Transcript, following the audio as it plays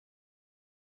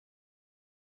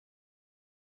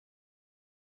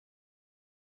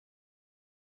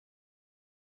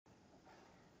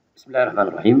بسم الله الرحمن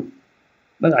الرحيم.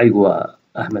 magacaygu waa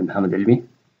Axmed Maxamed Cilmi.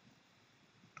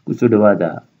 Ku soo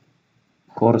dhawaada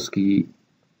kooraskii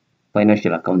Financial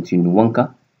Accounting 1ka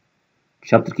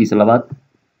chapterkiisa labaad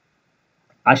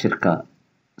cashirka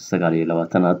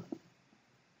 29aad.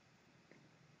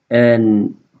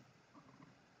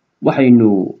 waxaynu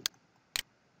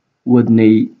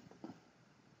wadnay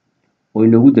oo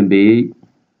inoogu dambeeyay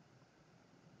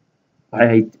waxay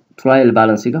ahayd trial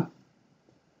balancega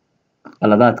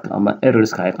qaladaadka ama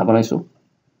errorska ay qabanayso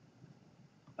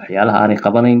waxyaalaha aanay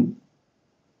qabanayn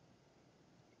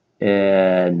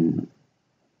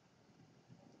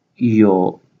iyo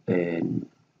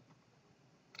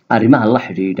arrimaha la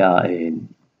xidhiidha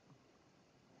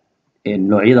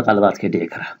noocyada qaladaadka dhici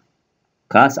kara.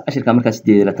 kaas cashirka markaa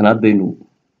 8aad baynu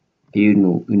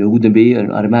inoogu dambeeyay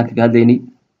arrimaha kaga hadlaynay.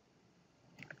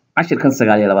 cashirkan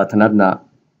 29aadna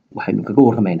waxaynu kaga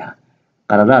warramaynaa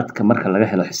qaladaadka marka laga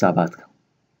helo xisaabaadka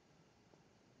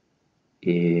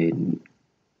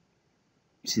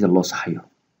sida loo saxayo.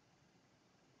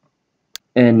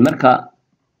 marka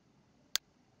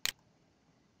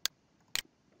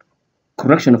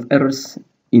correction of errors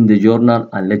in the journal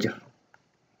and ledger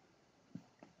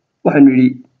waxaynu yidhi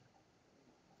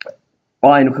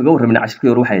oo aynu kaga warramayna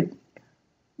cashirkii hore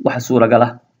waxa suuragal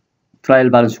ah trial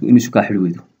balancegu inuu isu kaa xidhi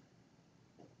weydo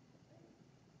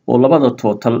oo labada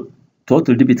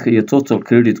total debitka iyo total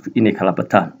creditku inay kala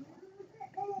bataan.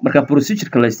 marka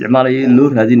procedureka la isticmaalayo loo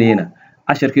raadinayna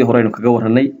cashirkii hore aynu kaga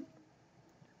warranay.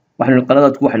 waxaynu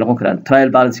qaladaadku waxay noqon karaan trial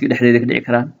balancega dhexdeeda ka dhici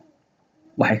karaan,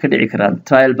 waxay ka dhici karaan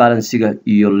trial balancega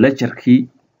iyo ledgerkii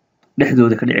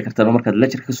dhexdooda ka dhici kartaan. markaad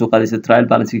ledgerka ka soo qaadaysa trial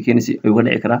balancega keenaysa ayuu ka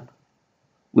dhici karaa.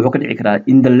 wuxuu ka dhici karaa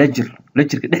in the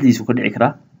ledgerka dhexdiisa ka dhici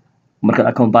karaa markaad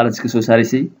account balance ka soo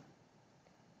saaraysay.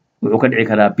 wuxuu ka dhici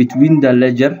karaa between the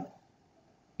ledger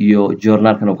iyo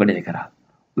journalkan uu ka dhici karaa.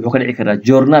 wuxuu ka dhici karaa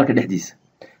journalka dhexdiisa.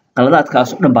 qaladaadkaas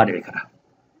oo dhan baa dhici kara.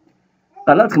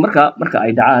 qaladaadka marka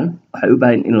ay dhacaan waxay u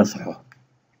baahan in la saxo.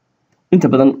 inta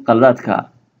badan qaladaadka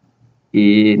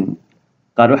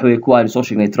qaar waxa weeye kuwa aynu soo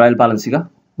sheegnay trial balancega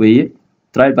weeye.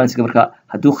 trial balancega marka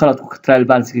hadduu khaladku trial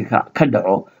balancega ka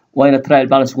dhaco waa ina trial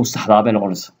balancegu saxdaa bay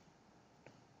noqonaysaa.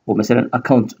 oo masalan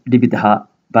account debit ahaa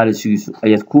balancegiisu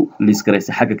ayaad ku list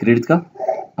garaysa xagga creditka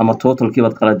ama totalkii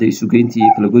baad qaladay isu geyntii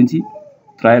iyo kala goyntii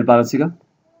trial balancega,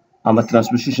 ama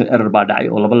transposition error baa dhacay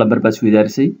oo laba lambar baad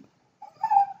isweydaarisay.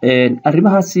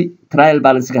 arrimahaasi trial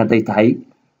balancega hadday tahay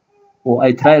oo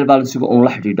ay trial balancega uun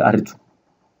la xidhiidho arrintu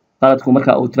qaladku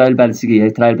marka uu trial balancega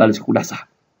yahay trial balancega ku dhex sax.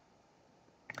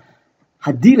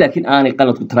 haddii laakiin aanay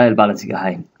qaladku trial balancega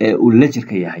ahayn ee uu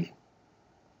ledgerka yahay,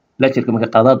 ledgerka marka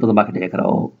qaladaad badan baa ka dhici kara.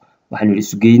 oo waxaynu yidhi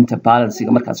sugeynta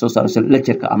balancega markaad soo saarayso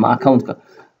ledgerka ama accountka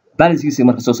balancegiisa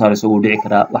markaad soo saarayso wuu dhici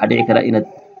karaa. waxaa dhici karaa inaad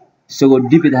isagoo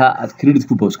debit ahaa aad credit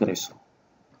ku boos garayso.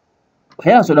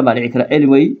 waxyaalahaas oo dhan baa dhici kara.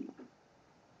 anyway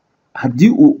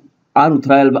haddii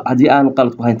aanu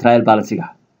qaladku ahayn trial balancega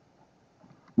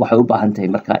waxay u baahan tahay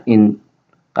marka in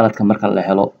qaladka marka la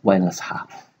helo waa in la saxaa.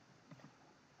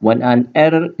 when an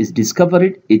error is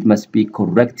discovered it must be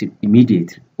corrected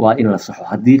immediately. waa in la saxo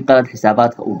haddii qalad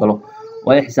xisaabaadka uu galo.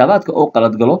 waayo xisaabaadka oo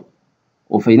qalad galo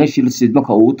oo financial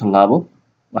statementka uu u tallaabo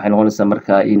waxay noqonaysaa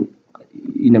marka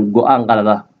in go-aan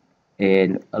qalada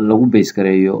lagu base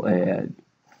gareeyo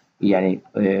yani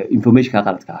informationka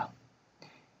qaladka ah.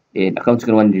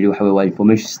 accounting waan yidhi waxa weeye waa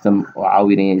information system oo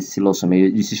caawinaya si loo sameeyo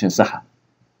decision saxa.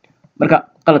 marka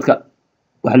qaladka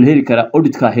waxaa la heli karaa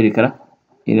auditka heli kara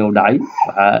inuu dhacay.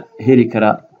 waxaa heli kara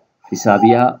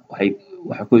xisaabiyaha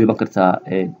waxay ku iman kartaa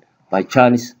by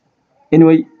chance.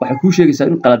 anyway waxay kuu sheegaysaa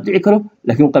in qalad dhici karo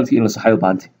laakiin qaladkii in la saxayo u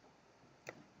baahantay.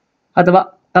 haddaba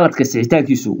qaladka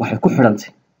sixitaankiisu waxay ku xidhantay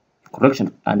correction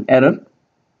and error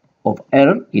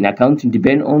in accounting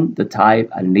depend on the type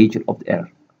and nature of the error.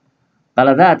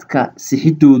 qaladaadka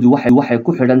sixidoodu waxay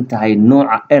ku xidhan tahay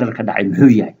nooca error ka dhacay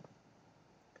muxuu yahay.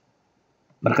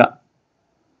 marka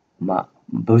ma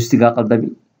postigaa qaldami,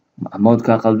 ma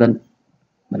amountkaa qaldan,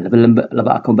 ma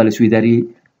laba account baa la isweydaariyey.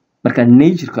 marka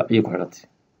natureka ayay ku xidhantay.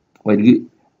 waynigi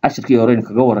cashirkii horeynu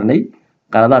kaga warranay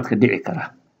qaladaadka dhici kara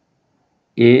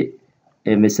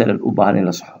ee masalan u baahan in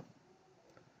la saxo.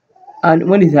 and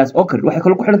when it has occurred waxay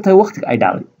kaloo ku xidhan tahay waqtiga ay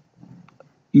dhacday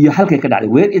iyo halkay ka dhacday.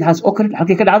 where it has occurred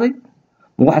halkay ka dhacday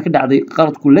ma waxay ka dhacday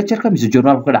qaladku ledgerka mise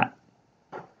journalku ka dhacay.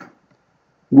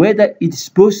 whether it is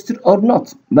posted or not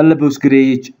ma la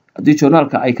boosgareeyey. haddii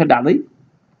journalka ay ka dhacday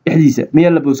dhexdiisa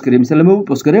miyaa la boosgareeyey mise lama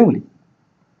boosgareen weli.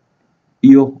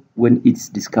 iyo when it's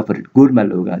discovered goormaa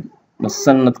la ogaaday. ma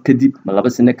sanad kadib, ma 2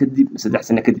 sano kadib, ma 3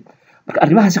 sano kadib. marka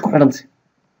arrimahaasi ku xidhantay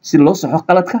si loo saxo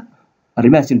qaladka.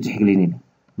 arrimahaasinu tixgelinayna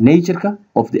natureka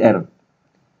of the error.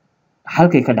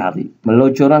 halkay ka dhacday ma loo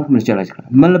journal ma la lecture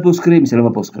ma la post garay mise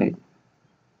lama post garay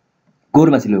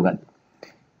goorma si loo ogaan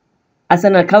as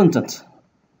an accountant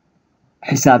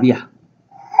xisaabiyaha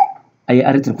ay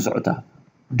arrintan ku socotaa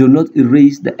do not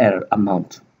erase the error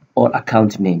amount or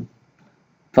account name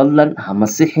fadlan ha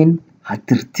masixin ha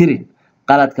tirtirin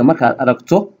qaladka markaad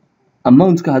aragto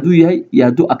amountka hadduu yahay iyo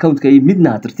hadduu accountka yahay midna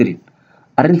ha tirtirin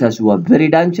arrintaas waa very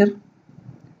danger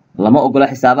lama ogola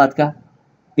xisaabaadka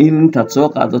in intaad soo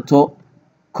qaadato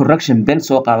correction pen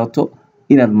soo qaadato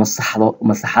inaad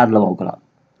masaxaad lama ogola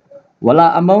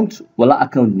walaa amount walaa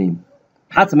account name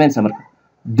maxaad samaynaysaa marka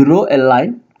draw a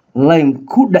line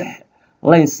ku dhex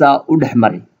line saa u dhex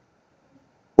mari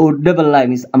oo double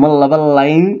lines ama laba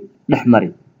line dhex mari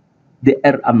the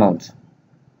error amount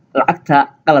lacagta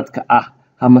qaladka ah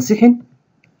ha masixin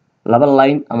laba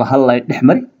line ama hal line dhex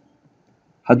mari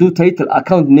hadduu title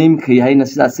account name-ka yahayna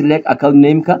sidaas leeg account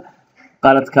name-ka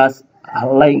qaladkaas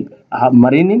line ha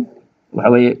marinin waxa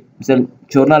weeye misal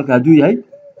journalka hadduu yahay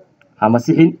ha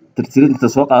masixin tirtirinta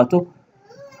soo qaadato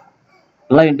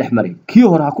line dhex mari kii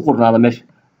hore ha ku qornaada meesha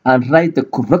and write the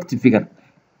correct figure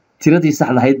tiradii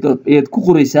saxda ahayd ayaad ku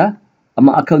qoraysaa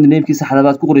ama account name-kii saxda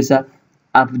baad ku qoraysaa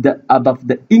above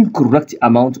the incorrect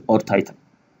amount or title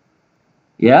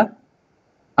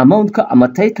amount-ka ama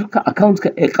title-ka account-ka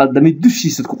ee qaldamay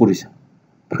dushiisa ku qoraysaa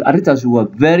marka arrintaas waa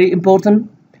very important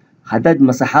haddaad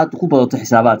masaxaad ku badato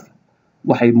xisaabaadka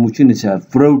waxay muujinaysaa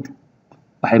fraud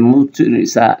waxay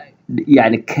muujinaysaa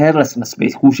yani carelessness bay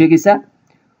kuu sheegaysaa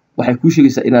waxay kuu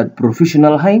sheegaysaa inaad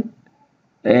professional ahayn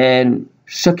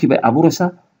shaki bay abuuraysaa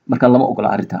marka lama ogola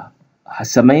arrintaa ha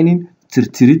samaynin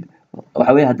tirtirid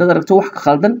waxa weeye haddaad aragto wax ka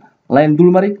khaldan line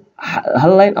dul mari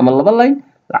hal line ama laba line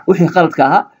wixii khaladka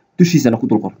ahaa dushiisana ku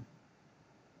dul qor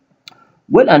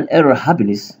when an error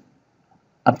happens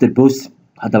after post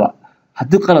haddaba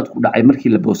haddii qalad ku dhacay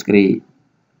markii la post gareeyay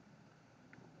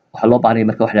waxaa loo baahnaya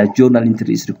marka waxa la journal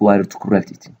entry is required to correct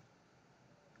it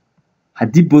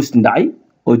haddii post dhacay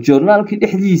oo journalkii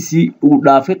dhexdiisii uu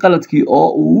dhaafay qaladkii oo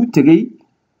uu tagay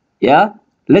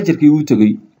ledgerkii uu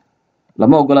tagay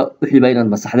lama ogola wixii baa inaad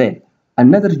masaxdeen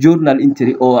another journal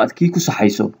entry oo aad kii ku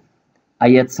saxayso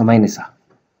ayaad samaynaysaa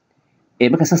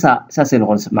marka saasay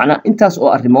noqonaysaa macnaha intaas oo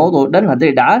arrimood oo dhan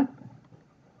hadday dhacaan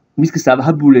mid kastaaba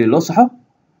ha buu leeyahay loo saxo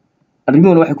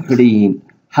arrimuhuna waxay ku xidhan yihiin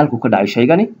halku ka dhacay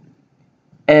shaygani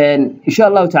insha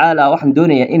allahu tacaala waxaan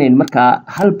doonayaa inayn markaa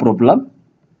hal problem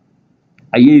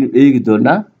ayaynu eegi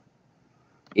doonaa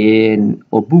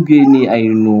oo buuggeenii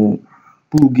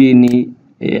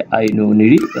aynu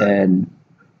nidhi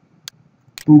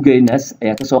buuggeenaas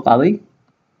ayaa ka soo qaaday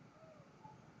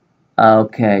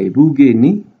okay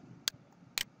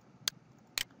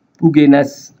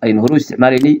buuggeenaas aynu hore u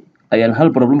isticmaalaynay ayaan hal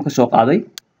problem ka soo qaaday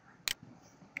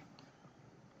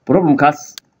problemkaas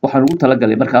waxaan ugu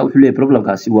talagalay markaa wuxuu leeyahay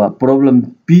problemkaasi waa problem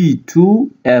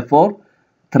B2A4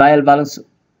 trial balance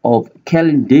of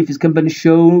Kellen Davis company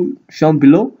shown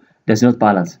below does not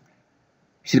balance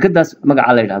shirkadaas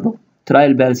magaca la yiraahdo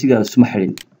trial balance-ga isma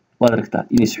xidhin waad aragtaa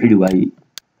inay isxidhi waayey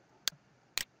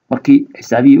markii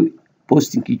xisaabiyi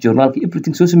postingkii journalkii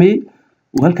everything soo sameeyey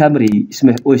uu halkaa marayay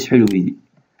oo isxidhi weydii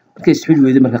markay isxidhi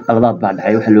weydii marka qaladaad baa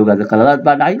dhacay waxaa la ogaaday qaladaad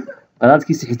baa dhacay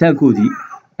qaladaadkii sixitaankoodii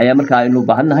ayaa markaa aynu u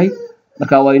baahannahay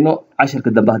marka waa ino casharka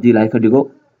dambe haddii ilaahay ka dhigo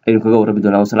aynu kaga warrami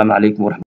doonaa wasalaamu calaykum waraxmatullahi